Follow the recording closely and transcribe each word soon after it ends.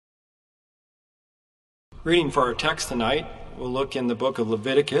Reading for our text tonight, we'll look in the book of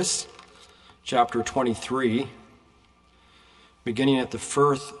Leviticus, chapter 23, beginning at the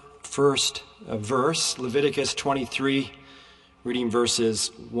first verse, Leviticus 23, reading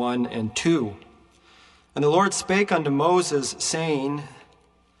verses 1 and 2. And the Lord spake unto Moses, saying,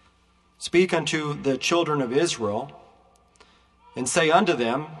 Speak unto the children of Israel, and say unto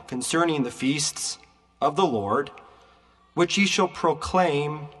them concerning the feasts of the Lord, which ye shall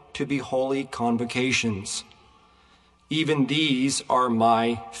proclaim to be holy convocations. Even these are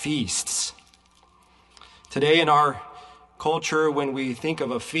my feasts. Today in our culture, when we think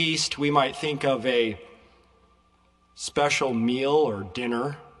of a feast, we might think of a special meal or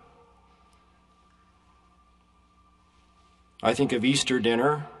dinner. I think of Easter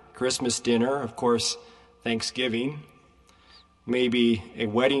dinner, Christmas dinner, of course, Thanksgiving, maybe a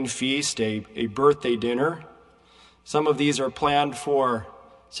wedding feast, a birthday dinner. Some of these are planned for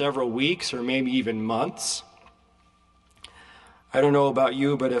several weeks or maybe even months. I don't know about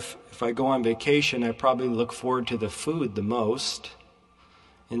you, but if I go on vacation, I probably look forward to the food the most.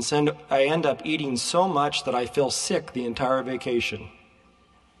 And I end up eating so much that I feel sick the entire vacation.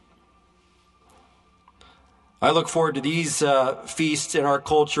 I look forward to these feasts in our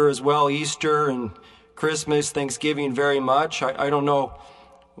culture as well, Easter and Christmas, Thanksgiving very much. I don't know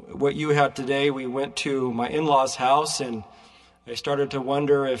what you had today. We went to my in-laws' house, and I started to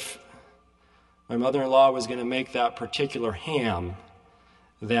wonder if my mother-in-law was going to make that particular ham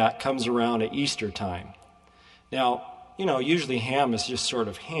that comes around at Easter time. Now, usually ham is just sort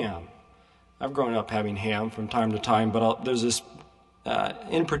of ham. I've grown up having ham from time to time, but there's this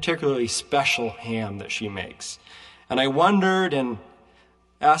in particularly special ham that she makes. And I wondered and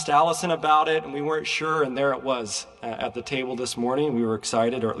asked Allison about it, and we weren't sure, and there it was at the table this morning. We were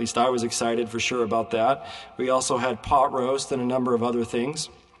excited, or at least I was excited for sure about that. We also had pot roast and a number of other things.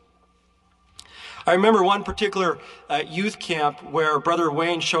 I remember one particular youth camp where Brother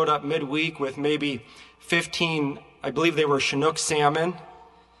Wayne showed up midweek with maybe 15, I believe they were Chinook salmon,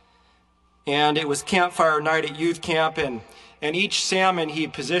 and it was campfire night at youth camp, and each salmon he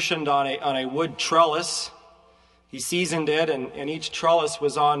positioned on a wood trellis. He seasoned it, and each trellis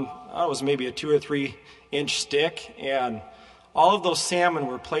was on, it was maybe a 2 or 3 inch stick, and all of those salmon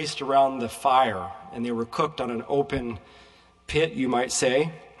were placed around the fire, and they were cooked on an open pit, you might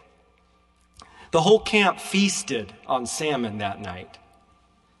say. The whole camp feasted on salmon that night.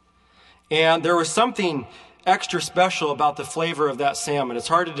 And there was something extra special about the flavor of that salmon. It's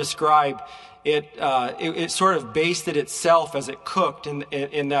hard to describe. It sort of basted itself as it cooked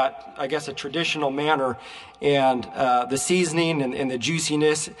in that, I guess, a traditional manner. And the seasoning and the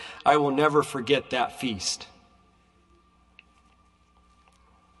juiciness, I will never forget that feast.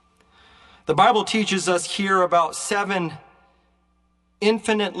 The Bible teaches us here about 7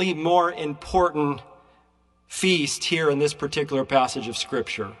 infinitely more important feasts here in this particular passage of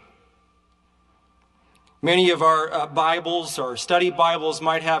Scripture. Many of our Bibles or study Bibles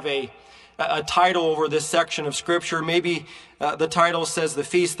might have a title over this section of Scripture. Maybe the title says the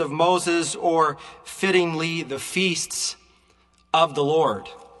Feast of Moses, or fittingly, the Feasts of the Lord.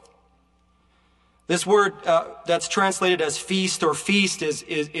 This word that's translated as feast or feast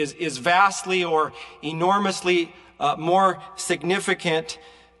is vastly or enormously more significant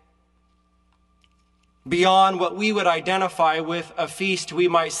beyond what we would identify with a feast we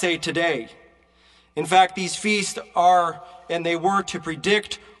might say today. In fact, these feasts are, and they were, to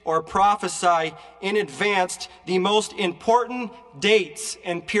predict or prophesy in advance the most important dates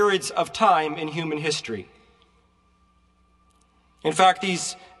and periods of time in human history. In fact,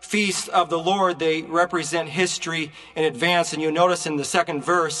 these feasts of the Lord, they represent history in advance. And you notice in the second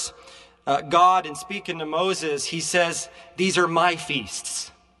verse, God, in speaking to Moses, he says, these are my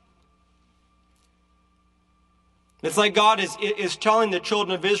feasts. It's like God is telling the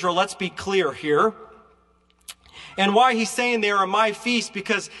children of Israel, let's be clear here. And why he's saying they are my feasts,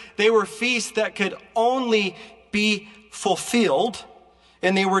 because they were feasts that could only be fulfilled,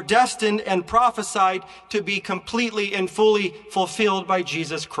 and they were destined and prophesied to be completely and fully fulfilled by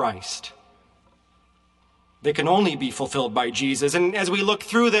Jesus Christ. They can only be fulfilled by Jesus. And as we look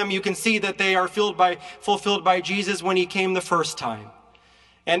through them, you can see that they are fulfilled by Jesus when he came the first time.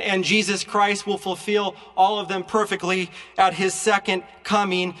 And Jesus Christ will fulfill all of them perfectly at his second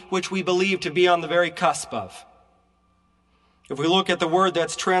coming, which we believe to be on the very cusp of. If we look at the word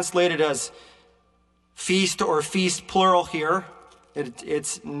that's translated as feast or feast plural here,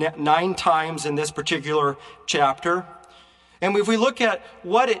 it's 9 times in this particular chapter. And if we look at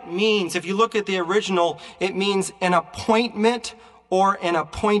what it means, if you look at the original, it means an appointment or an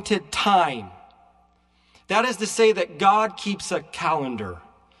appointed time. That is to say that God keeps a calendar.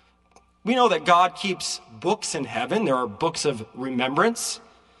 We know that God keeps books in heaven. There are books of remembrance.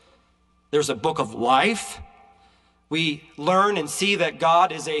 There's a book of life. We learn and see that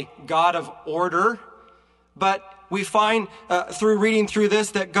God is a God of order. But we find through reading through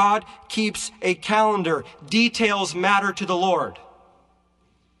this that God keeps a calendar. Details matter to the Lord.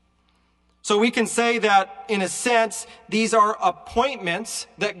 So we can say that, in a sense, these are appointments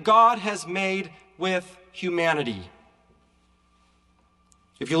that God has made with humanity.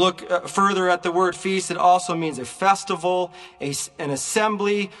 If you look further at the word feast, it also means a festival, an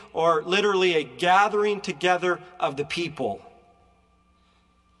assembly, or literally a gathering together of the people.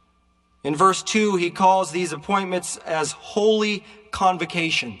 In verse 2, he calls these appointments as holy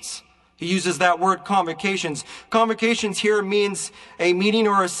convocations. He uses that word convocations. Convocations here means a meeting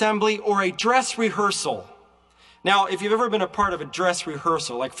or assembly or a dress rehearsal. Now, if you've ever been a part of a dress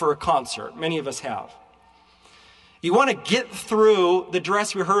rehearsal, like for a concert, many of us have, you want to get through the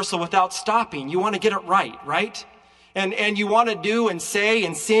dress rehearsal without stopping. You want to get it right? And you want to do and say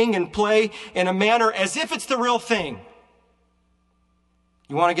and sing and play in a manner as if it's the real thing.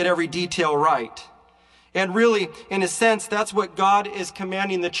 You want to get every detail right. And really, in a sense, that's what God is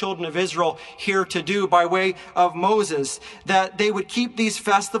commanding the children of Israel here to do by way of Moses, that they would keep these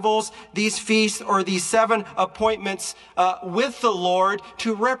festivals, these feasts, or these 7 appointments with the Lord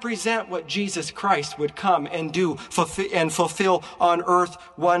to represent what Jesus Christ would come and do and fulfill on earth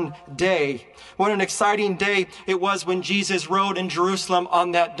one day. What an exciting day it was when Jesus rode in Jerusalem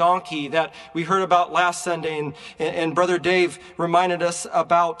on that donkey that we heard about last Sunday and Brother Dave reminded us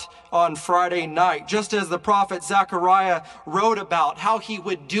about on Friday night. Just as the prophet Zechariah wrote about how he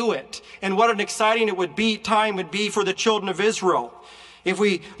would do it and what an exciting time would be for the children of Israel. If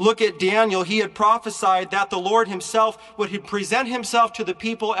we look at Daniel, he had prophesied that the Lord himself would present himself to the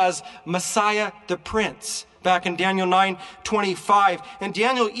people as Messiah the Prince. Back in Daniel 9:25. And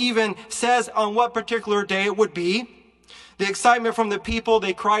Daniel even says on what particular day it would be. The excitement from the people,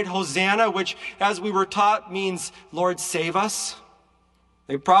 they cried Hosanna, which as we were taught means Lord save us.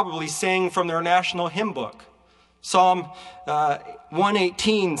 They probably sang from their national hymn book. Psalm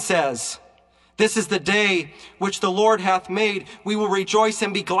 118 says, "This is the day which the Lord hath made. We will rejoice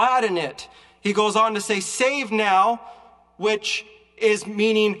and be glad in it." He goes on to say, "Save now," which is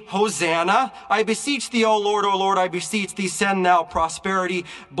meaning Hosanna. "I beseech thee, O Lord, I beseech thee, send now prosperity.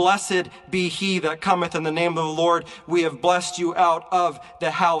 Blessed be he that cometh in the name of the Lord. We have blessed you out of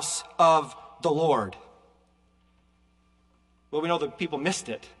the house of the Lord." Well, we know that people missed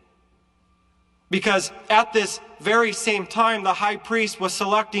it. Because at this very same time, the high priest was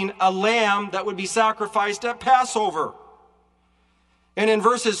selecting a lamb that would be sacrificed at Passover. And in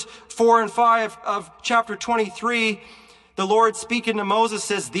verses 4 and 5 of chapter 23, the Lord speaking to Moses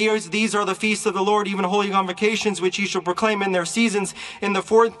says, "These are the feasts of the Lord, even holy convocations, which ye shall proclaim in their seasons. In the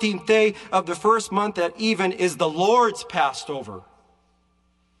 14th day of the first month at even is the Lord's Passover."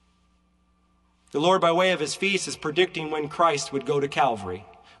 The Lord, by way of his feast, is predicting when Christ would go to Calvary,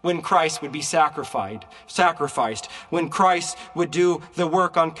 when Christ would be sacrificed, when Christ would do the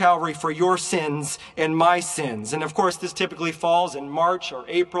work on Calvary for your sins and my sins. And of course, this typically falls in March or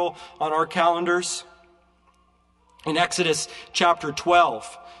April on our calendars. In Exodus chapter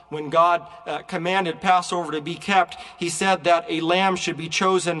 12, when God commanded Passover to be kept, he said that a lamb should be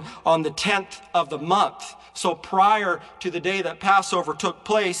chosen on the 10th of the month. So prior to the day that Passover took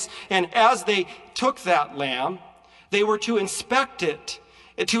place, and as they took that lamb, they were to inspect it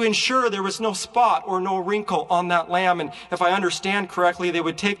to ensure there was no spot or no wrinkle on that lamb. And if I understand correctly, they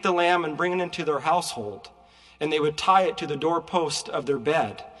would take the lamb and bring it into their household, and they would tie it to the doorpost of their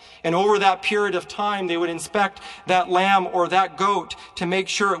bed. And over that period of time, they would inspect that lamb or that goat to make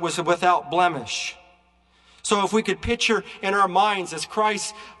sure it was without blemish. So if we could picture in our minds as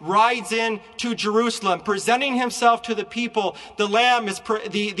Christ rides in to Jerusalem, presenting himself to the people, the lamb is,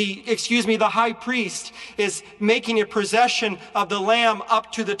 the high priest is making a procession of the lamb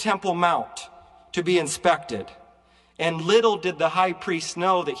up to the Temple Mount to be inspected. And little did the high priest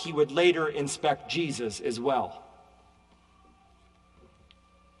know that he would later inspect Jesus as well.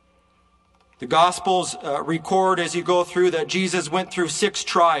 The Gospels record as you go through that Jesus went through 6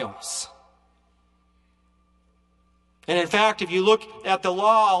 trials. And in fact, if you look at the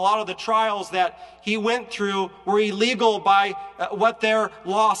law, a lot of the trials that he went through were illegal by what their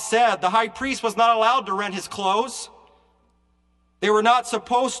law said. The high priest was not allowed to rent his clothes. They were not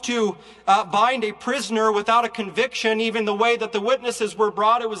supposed to bind a prisoner without a conviction. Even the way that the witnesses were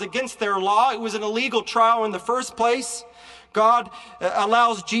brought, it was against their law. It was an illegal trial in the first place. God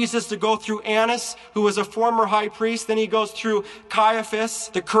allows Jesus to go through Annas, who was a former high priest. Then he goes through Caiaphas,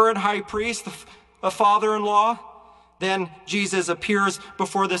 the current high priest, the father-in-law. Then Jesus appears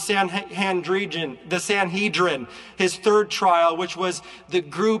before the Sanhedrin, his third trial, which was the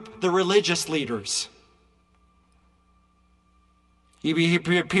religious leaders. He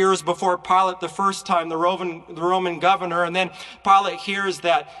appears before Pilate the first time, the Roman governor, and then Pilate hears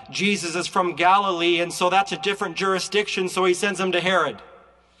that Jesus is from Galilee, and so that's a different jurisdiction, so he sends him to Herod.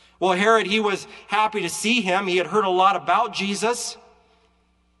 Well, Herod, he was happy to see him. He had heard a lot about Jesus.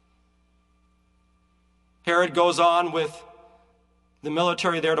 Herod goes on with the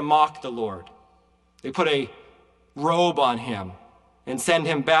military there to mock the Lord. They put a robe on him and send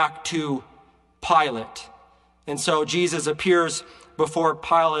him back to Pilate. And so Jesus appears before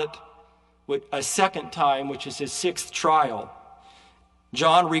Pilate a second time, which is his sixth trial.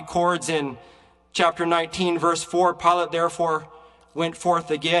 John records in chapter 19, verse 4, Pilate therefore went forth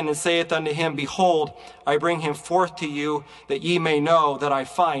again and saith unto him, Behold, I bring him forth to you, that ye may know that I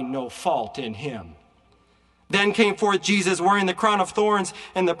find no fault in him. Then came forth Jesus wearing the crown of thorns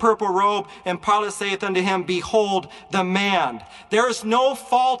and the purple robe, and Pilate saith unto him, Behold the man. There is no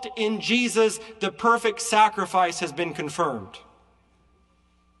fault in Jesus. The perfect sacrifice has been confirmed.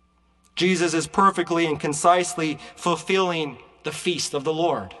 Jesus is perfectly and concisely fulfilling the feast of the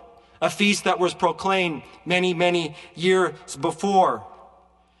Lord, a feast that was proclaimed many, many years before.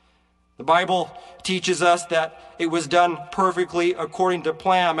 The Bible teaches us that it was done perfectly according to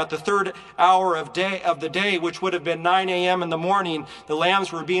plan. At the third hour of the day, which would have been 9 a.m. in the morning, the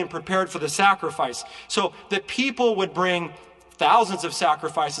lambs were being prepared for the sacrifice. So the people would bring thousands of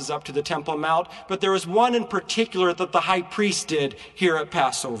sacrifices up to the Temple Mount, but there was one in particular that the high priest did here at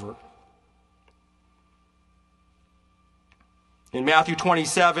Passover. In Matthew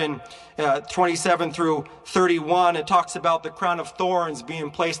 27 through 31, it talks about the crown of thorns being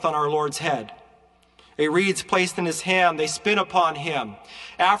placed on our Lord's head. A reed's placed in his hand, they spin upon him.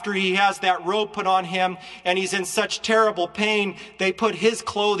 After he has that robe put on him and he's in such terrible pain, they put his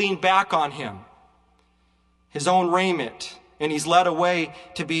clothing back on him, his own raiment, and he's led away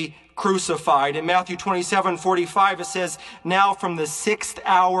to be crucified. In Matthew 27:45, it says, Now from the 6th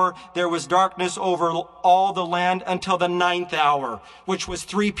hour there was darkness over all the land until the 9th hour, which was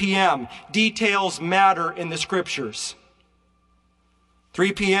 3 p.m. Details matter in the scriptures.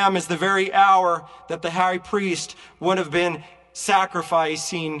 3 p.m. is the very hour that the high priest would have been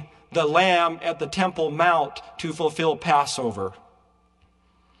sacrificing the lamb at the Temple Mount to fulfill Passover.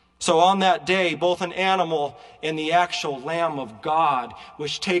 So on that day, both an animal and the actual Lamb of God,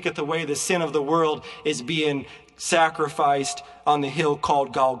 which taketh away the sin of the world, is being sacrificed on the hill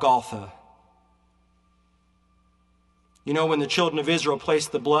called Golgotha. You know, when the children of Israel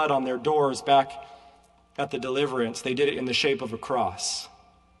placed the blood on their doors back at the deliverance, they did it in the shape of a cross.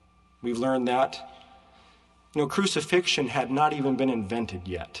 We've learned that. You know, crucifixion had not even been invented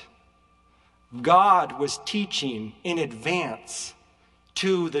yet. God was teaching in advance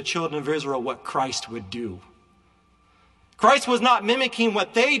to the children of Israel what Christ would do. Christ was not mimicking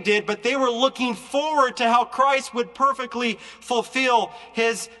what they did, but they were looking forward to how Christ would perfectly fulfill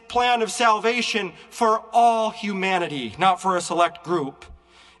his plan of salvation for all humanity, not for a select group.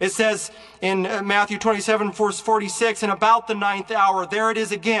 It says in Matthew 27, verse 46, and about the 9th hour, there it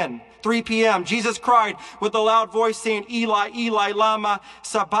is again, 3 p.m., Jesus cried with a loud voice saying, Eli, Eli, lama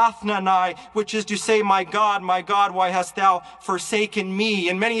sabachthani, which is to say, my God, why hast thou forsaken me?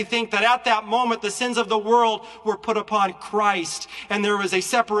 And many think that at that moment, the sins of the world were put upon Christ. And there was a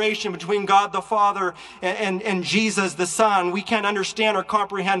separation between God the Father and Jesus the Son. We can't understand or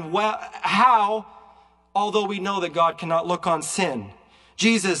comprehend how, although we know that God cannot look on sin.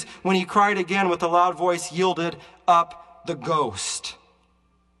 Jesus, when he cried again with a loud voice, yielded up the ghost.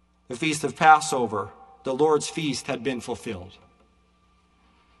 The feast of Passover, the Lord's feast, had been fulfilled.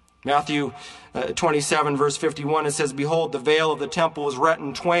 Matthew 27, verse 51, it says, Behold, the veil of the temple was rent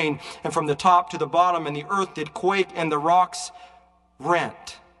in twain, and from the top to the bottom, and the earth did quake, and the rocks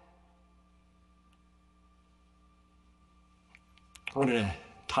rent. What a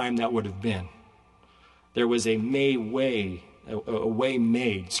time that would have been. There was a way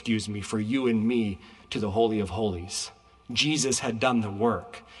made, for you and me to the Holy of Holies. Jesus had done the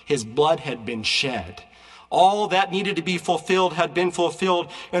work. His blood had been shed. All that needed to be fulfilled had been fulfilled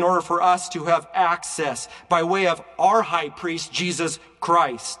in order for us to have access by way of our high priest, Jesus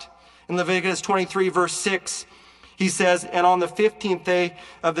Christ. In Leviticus 23, verse 6, He says, and on the 15th day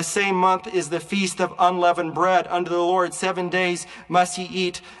of the same month is the feast of unleavened bread unto the Lord. 7 days must ye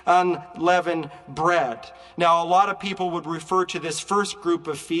eat unleavened bread. Now, a lot of people would refer to this first group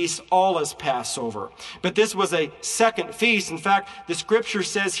of feasts all as Passover. But this was a second feast. In fact, the scripture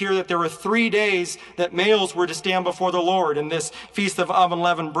says here that there were 3 days that males were to stand before the Lord. And this feast of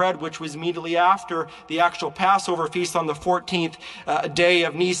unleavened bread, which was immediately after the actual Passover feast on the 14th day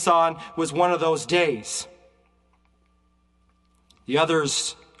of Nisan, was one of those days. The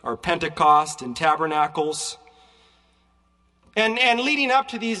others are Pentecost and Tabernacles. And leading up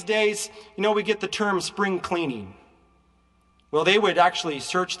to these days, we get the term spring cleaning. Well, they would actually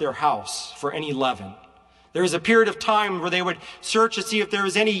search their house for any leaven. There was a period of time where they would search to see if there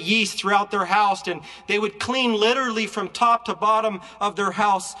was any yeast throughout their house, and they would clean literally from top to bottom of their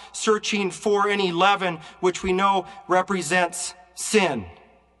house, searching for any leaven, which we know represents sin.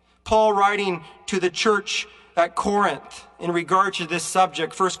 Paul, writing to the church at Corinth in regard to this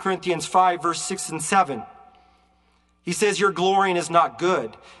subject, 1 Corinthians 5, verse 6 and 7. He says, your glorying is not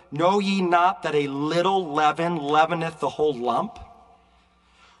good. Know ye not that a little leaven leaveneth the whole lump?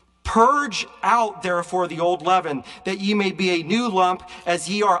 Purge out therefore the old leaven, that ye may be a new lump, as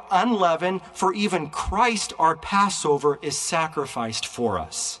ye are unleavened, for even Christ our Passover is sacrificed for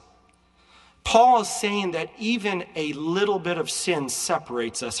us. Paul is saying that even a little bit of sin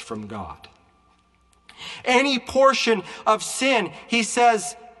separates us from God. Any portion of sin, he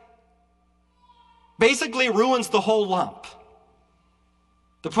says, basically ruins the whole lump,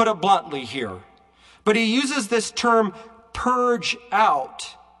 to put it bluntly here. But he uses this term, purge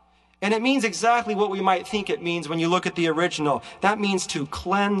out, and it means exactly what we might think it means when you look at the original. That means to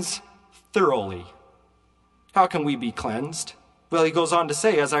cleanse thoroughly. How can we be cleansed? Well, he goes on to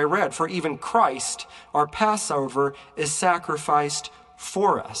say, as I read, for even Christ, our Passover, is sacrificed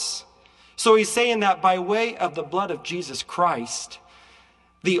for us. So he's saying that by way of the blood of Jesus Christ,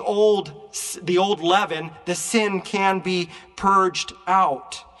 the old leaven, the sin can be purged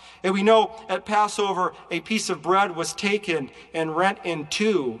out. And we know at Passover, a piece of bread was taken and rent in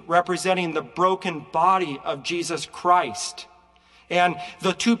two, representing the broken body of Jesus Christ. And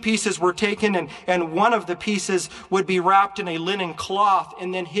the two pieces were taken, and one of the pieces would be wrapped in a linen cloth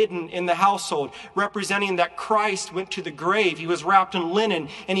and then hidden in the household, representing that Christ went to the grave. He was wrapped in linen,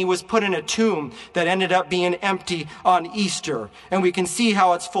 and he was put in a tomb that ended up being empty on Easter. And we can see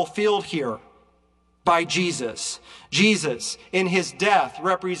how it's fulfilled here by Jesus. Jesus, in his death,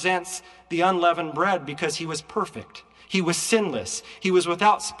 represents the unleavened bread because he was perfect. He was sinless. He was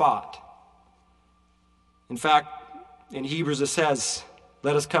without spot. In fact, in Hebrews it says,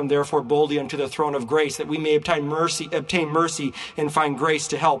 let us come therefore boldly unto the throne of grace, that we may obtain mercy and find grace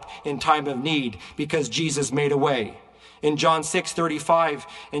to help in time of need, because Jesus made a way. In John 6:35,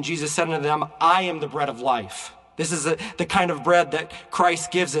 and Jesus said unto them, I am the bread of life. This is the kind of bread that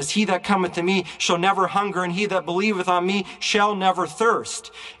Christ gives us. He that cometh to me shall never hunger, and he that believeth on me shall never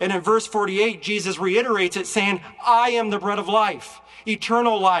thirst. And in verse 48, Jesus reiterates it, saying, I am the bread of life.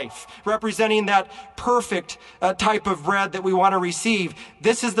 Eternal life, representing that perfect type of bread that we want to receive.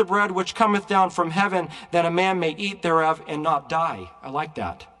 This is the bread which cometh down from heaven, that a man may eat thereof and not die. I like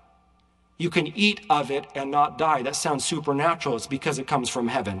that. You can eat of it and not die. That sounds supernatural. It's because it comes from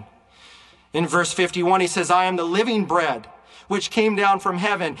heaven. In verse 51, he says, I am the living bread which came down from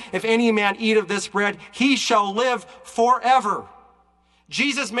heaven. If any man eat of this bread, he shall live forever.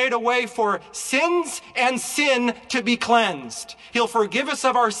 Jesus made a way for sins and sin to be cleansed. He'll forgive us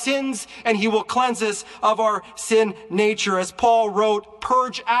of our sins, and he will cleanse us of our sin nature. As Paul wrote,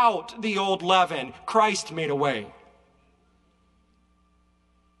 purge out the old leaven. Christ made a way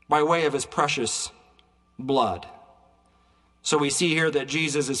by way of his precious blood. So we see here that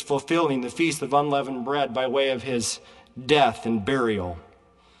Jesus is fulfilling the feast of unleavened bread by way of his death and burial.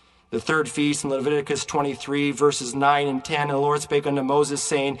 The third feast in Leviticus 23, verses 9 and 10, and the Lord spake unto Moses,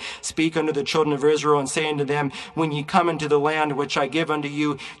 saying, speak unto the children of Israel, and say unto them, when ye come into the land which I give unto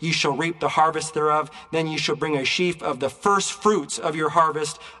you, ye shall reap the harvest thereof. Then ye shall bring a sheaf of the first fruits of your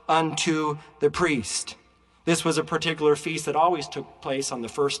harvest unto the priest. This was a particular feast that always took place on the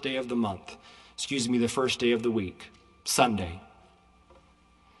first day of the month. The first day of the week, Sunday.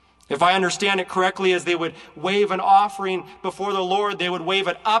 If I understand it correctly, as they would wave an offering before the Lord, they would wave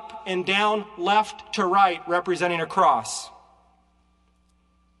it up and down, left to right, representing a cross.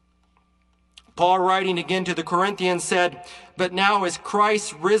 Paul, writing again to the Corinthians, said, but now is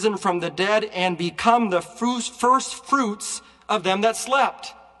Christ risen from the dead and become the first fruits of them that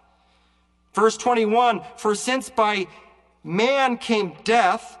slept. Verse 21, for since by man came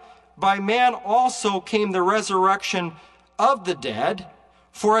death, by man also came the resurrection of the dead.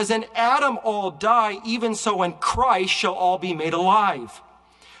 For as in Adam all die, even so in Christ shall all be made alive.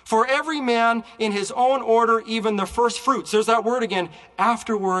 For every man in his own order, even the first fruits. There's that word again,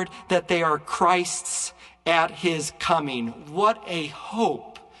 afterward, that they are Christ's at his coming. What a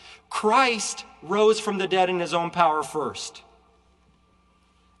hope. Christ rose from the dead in his own power first.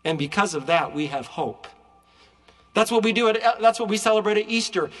 And because of that, we have hope. That's what we do. That's what we celebrate at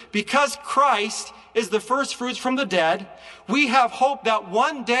Easter. Because Christ is the first fruits from the dead, we have hope that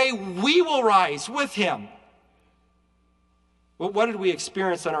one day we will rise with him. Well, what did we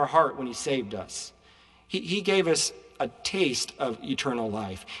experience in our heart when he saved us? He gave us a taste of eternal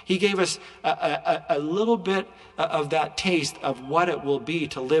life. He gave us a little bit of that taste of what it will be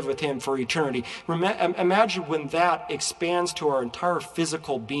to live with him for eternity. Imagine when that expands to our entire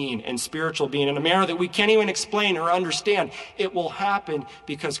physical being and spiritual being in a manner that we can't even explain or understand. It will happen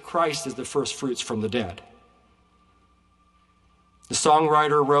because Christ is the first fruits from the dead. The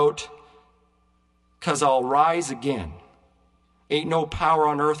songwriter wrote, "'Cause I'll rise again. Ain't no power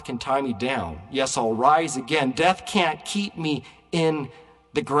on earth can tie me down. Yes, I'll rise again. Death can't keep me in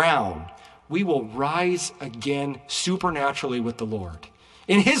the ground." We will rise again supernaturally with the Lord.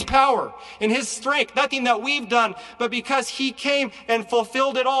 In his power, in his strength, nothing that we've done, but because he came and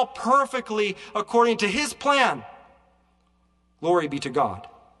fulfilled it all perfectly according to his plan. Glory be to God.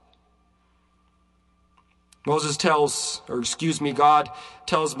 God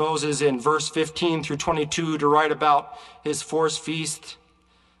tells Moses in verse 15 through 22 to write about his fourth feast.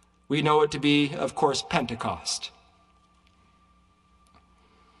 We know it to be, of course, Pentecost.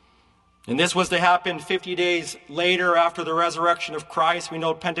 And this was to happen 50 days later after the resurrection of Christ. We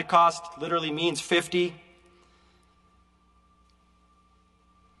know Pentecost literally means 50.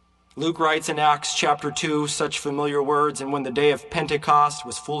 Luke writes in Acts chapter 2 such familiar words, "And when the day of Pentecost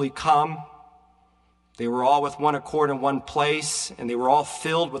was fully come, they were all with one accord in one place, and they were all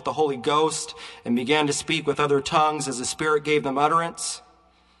filled with the Holy Ghost and began to speak with other tongues as the Spirit gave them utterance."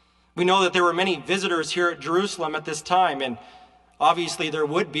 We know that there were many visitors here at Jerusalem at this time, and obviously there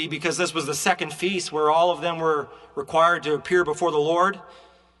would be because this was the second feast where all of them were required to appear before the Lord.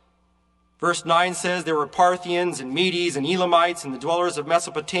 Verse 9 says there were Parthians and Medes and Elamites and the dwellers of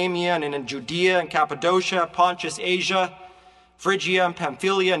Mesopotamia and in Judea and Cappadocia, Pontus, Asia, Phrygia and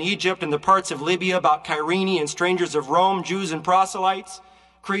Pamphylia and Egypt and the parts of Libya about Cyrene and strangers of Rome, Jews and proselytes,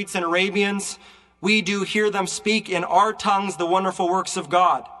 Cretes and Arabians. We do hear them speak in our tongues the wonderful works of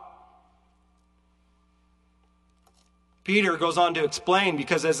God. Peter goes on to explain,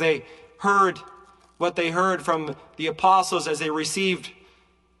 because as they heard what they heard from the apostles as they received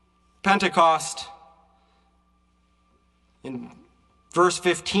Pentecost, in verse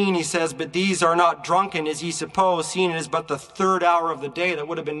 15 he says, "But these are not drunken as ye suppose, seeing it is but the third hour of the day." That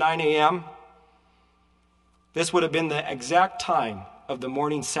would have been 9 a.m. This would have been the exact time of the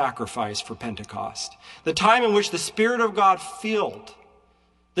morning sacrifice for Pentecost. The time in which the Spirit of God filled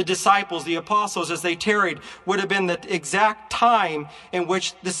the disciples, the apostles, as they tarried, would have been the exact time in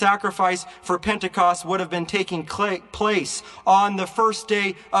which the sacrifice for Pentecost would have been taking place on the first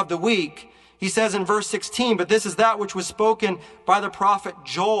day of the week. He says in verse 16, "But this is that which was spoken by the prophet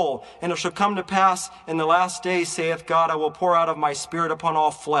Joel. And it shall come to pass in the last days, saith God, I will pour out of my Spirit upon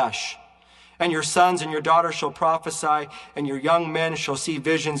all flesh. And your sons and your daughters shall prophesy, and your young men shall see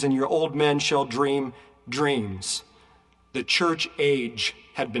visions, and your old men shall dream dreams." The church age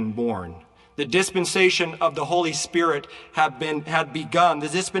had been born. The dispensation of the Holy Spirit had begun. The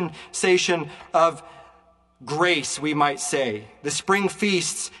dispensation of grace, we might say. The spring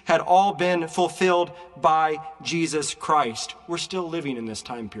feasts had all been fulfilled by Jesus Christ. We're still living in this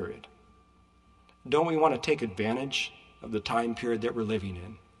time period. Don't we want to take advantage of the time period that we're living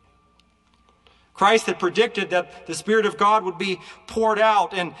in? Christ had predicted that the Spirit of God would be poured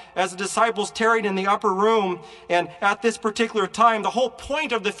out, and as the disciples tarried in the upper room, and at this particular time, the whole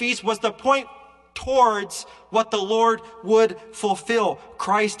point of the feast was to point towards what the Lord would fulfill.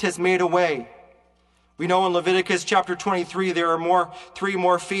 Christ has made a way. We know in Leviticus chapter 23 there are three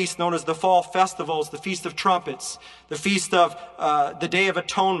more feasts known as the fall festivals, the Feast of Trumpets, the Feast of the Day of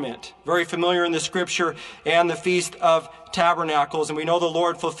Atonement, very familiar in the Scripture, and the Feast of Tabernacles. And we know the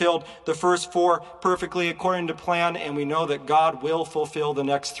Lord fulfilled the first four perfectly according to plan, and we know that God will fulfill the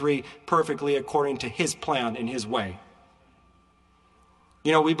next three perfectly according to his plan in his way.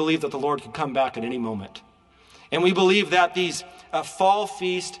 You know, we believe that the Lord could come back at any moment. And we believe that these fall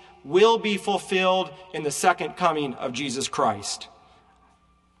feasts will be fulfilled in the second coming of Jesus Christ.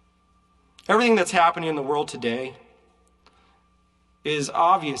 Everything that's happening in the world today is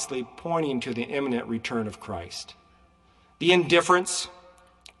obviously pointing to the imminent return of Christ. The indifference,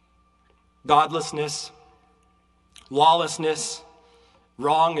 godlessness, lawlessness,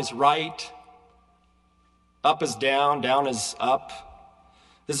 wrong is right, up is down, down is up.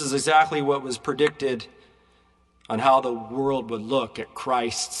 This is exactly what was predicted on how the world would look at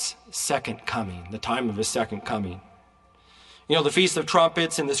Christ's second coming, the time of his second coming. You know, the Feast of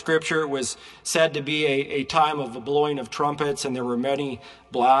Trumpets in the scripture was said to be a time of the blowing of trumpets, and there were many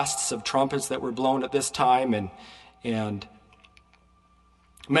blasts of trumpets that were blown at this time, and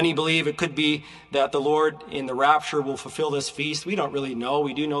many believe it could be that the Lord in the rapture will fulfill this feast. We don't really know.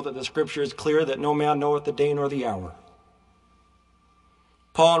 We do know that the scripture is clear that no man knoweth the day nor the hour.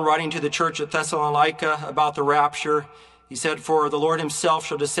 Paul, in writing to the church at Thessalonica about the rapture, he said, "For the Lord himself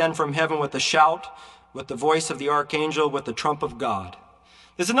shall descend from heaven with a shout, with the voice of the archangel, with the trump of God."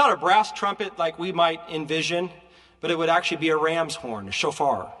 This is not a brass trumpet like we might envision, but it would actually be a ram's horn, a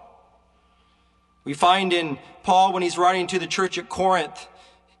shofar. We find in Paul, when he's writing to the church at Corinth,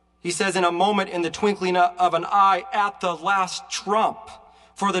 he says, "In a moment, in the twinkling of an eye, at the last trump.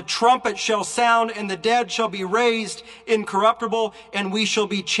 For the trumpet shall sound, and the dead shall be raised incorruptible, and we shall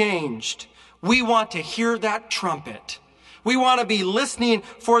be changed." We want to hear that trumpet. We want to be listening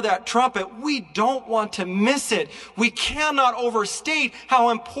for that trumpet. We don't want to miss it. We cannot overstate how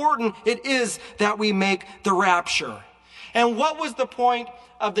important it is that we make the rapture. And what was the point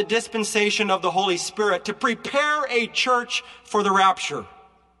of the dispensation of the Holy Spirit? To prepare a church for the rapture.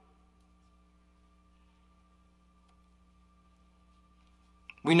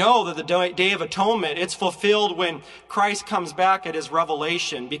 We know that the Day of Atonement, it's fulfilled when Christ comes back at his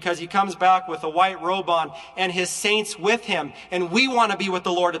revelation, because he comes back with a white robe on and his saints with him. And we want to be with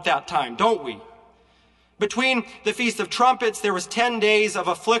the Lord at that time, don't we? Between the Feast of Trumpets, there was 10 days of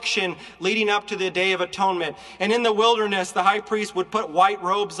affliction leading up to the Day of Atonement. And in the wilderness, the high priest would put white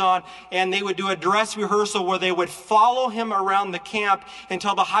robes on, and they would do a dress rehearsal where they would follow him around the camp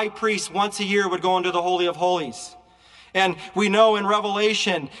until the high priest once a year would go into the Holy of Holies. And we know in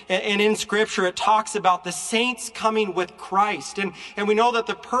Revelation and in Scripture, it talks about the saints coming with Christ. And we know that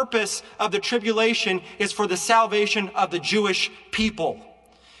the purpose of the tribulation is for the salvation of the Jewish people.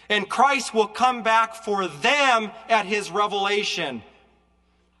 And Christ will come back for them at his revelation.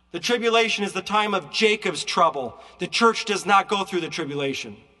 The tribulation is the time of Jacob's trouble. The church does not go through the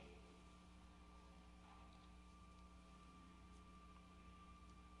tribulation.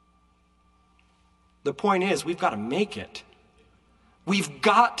 The point is, we've got to make it. We've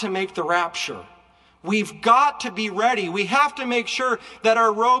got to make the rapture. We've got to be ready. We have to make sure that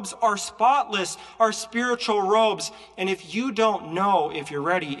our robes are spotless, our spiritual robes. And if you don't know if you're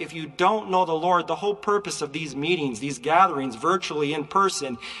ready, if you don't know the Lord, the whole purpose of these meetings, these gatherings, virtually in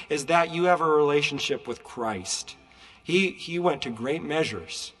person, is that you have a relationship with Christ. He went to great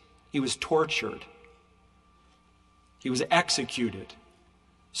measures. He was tortured. He was executed,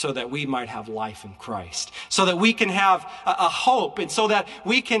 so that we might have life in Christ, so that we can have a hope, and so that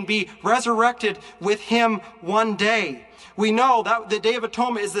we can be resurrected with him one day. We know that the Day of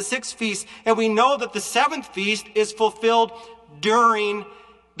Atonement is the sixth feast, and we know that the seventh feast is fulfilled during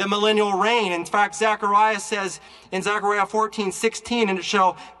the millennial reign. In fact, Zechariah says in Zechariah 14:16, "And it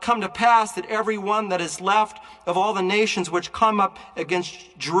shall come to pass that every one that is left of all the nations which come up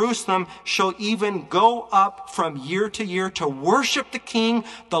against Jerusalem shall even go up from year to year to worship the King,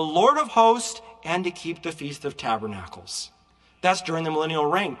 the Lord of hosts, and to keep the Feast of Tabernacles." That's during the millennial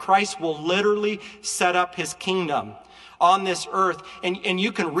reign. Christ will literally set up his kingdom on this earth. And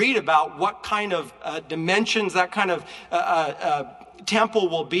you can read about what kind of dimensions that kind of temple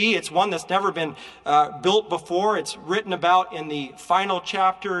will be. It's one that's never been built before. It's written about in the final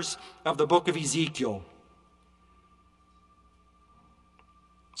chapters of the book of Ezekiel.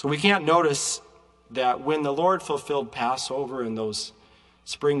 So we can't notice that when the Lord fulfilled Passover and those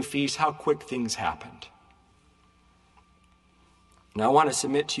spring feasts, how quick things happened. Now I want to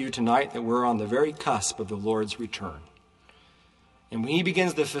submit to you tonight that we're on the very cusp of the Lord's return. And when he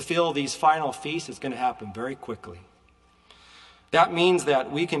begins to fulfill these final feasts, it's going to happen very quickly. That means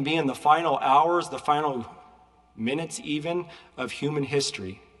that we can be in the final hours, the final minutes even, of human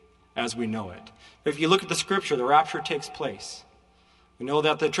history as we know it. If you look at the scripture, the rapture takes place. We know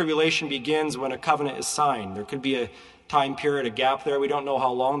that the tribulation begins when a covenant is signed. There could be a time period, a gap there. We don't know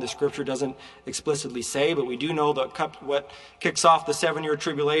how long. The scripture doesn't explicitly say, but we do know that what kicks off the 7-year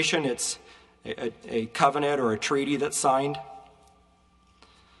tribulation, it's a covenant or a treaty that's signed.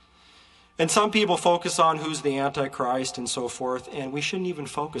 And some people focus on who's the Antichrist and so forth, and we shouldn't even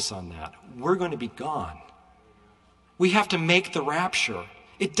focus on that. We're going to be gone. We have to make the rapture.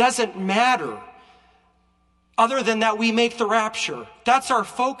 It doesn't matter other than that we make the rapture. That's our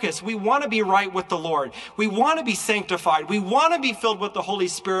focus. We want to be right with the Lord. We want to be sanctified. We want to be filled with the Holy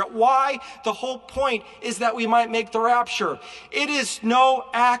Spirit. Why? The whole point is that we might make the rapture. It is no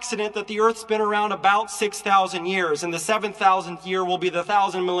accident that the earth's been around about 6,000 years, and the 7,000th year will be the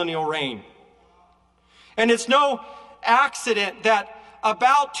 1,000 millennial reign. And it's no accident that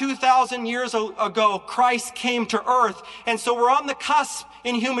about 2,000 years ago, Christ came to earth. And so we're on the cusp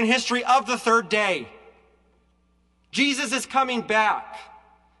in human history of the third day. Jesus is coming back.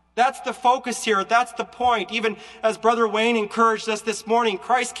 That's the focus here. That's the point. Even as Brother Wayne encouraged us this morning,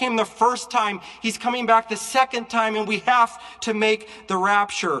 Christ came the first time. He's coming back the second time, and we have to make the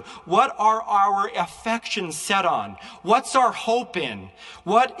rapture. What are our affections set on? What's our hope in?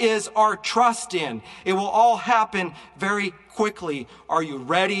 What is our trust in? It will all happen very quickly. Are you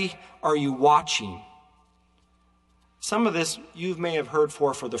ready? Are you watching? Some of this you may have heard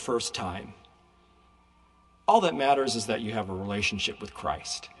for the first time. All that matters is that you have a relationship with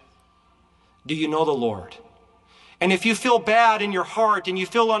Christ. Do you know the Lord? And if you feel bad in your heart and you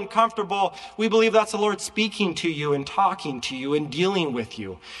feel uncomfortable, we believe that's the Lord speaking to you and talking to you and dealing with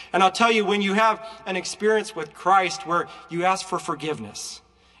you. And I'll tell you, when you have an experience with Christ where you ask for forgiveness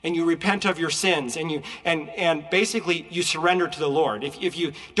and you repent of your sins and basically you surrender to the Lord. If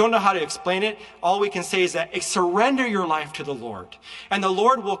you don't know how to explain it, all we can say is that surrender your life to the Lord. And the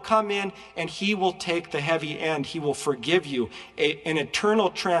Lord will come in and he will take the heavy end. He will forgive you. An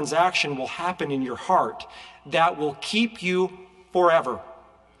eternal transaction will happen in your heart that will keep you forever.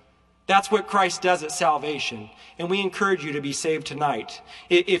 That's what Christ does at salvation. And we encourage you to be saved tonight.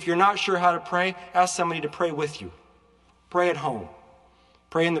 If you're not sure how to pray, ask somebody to pray with you. Pray at home.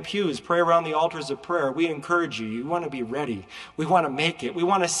 Pray in the pews. Pray around the altars of prayer. We encourage you. You want to be ready. We want to make it. We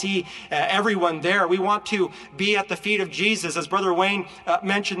want to see everyone there. We want to be at the feet of Jesus, as Brother Wayne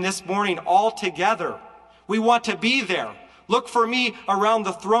mentioned this morning, all together. We want to be there. Look for me around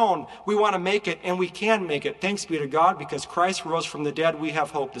the throne. We want to make it, and we can make it. Thanks be to God, because Christ rose from the dead. We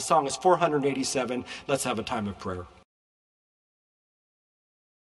have hope. The song is 487. Let's have a time of prayer.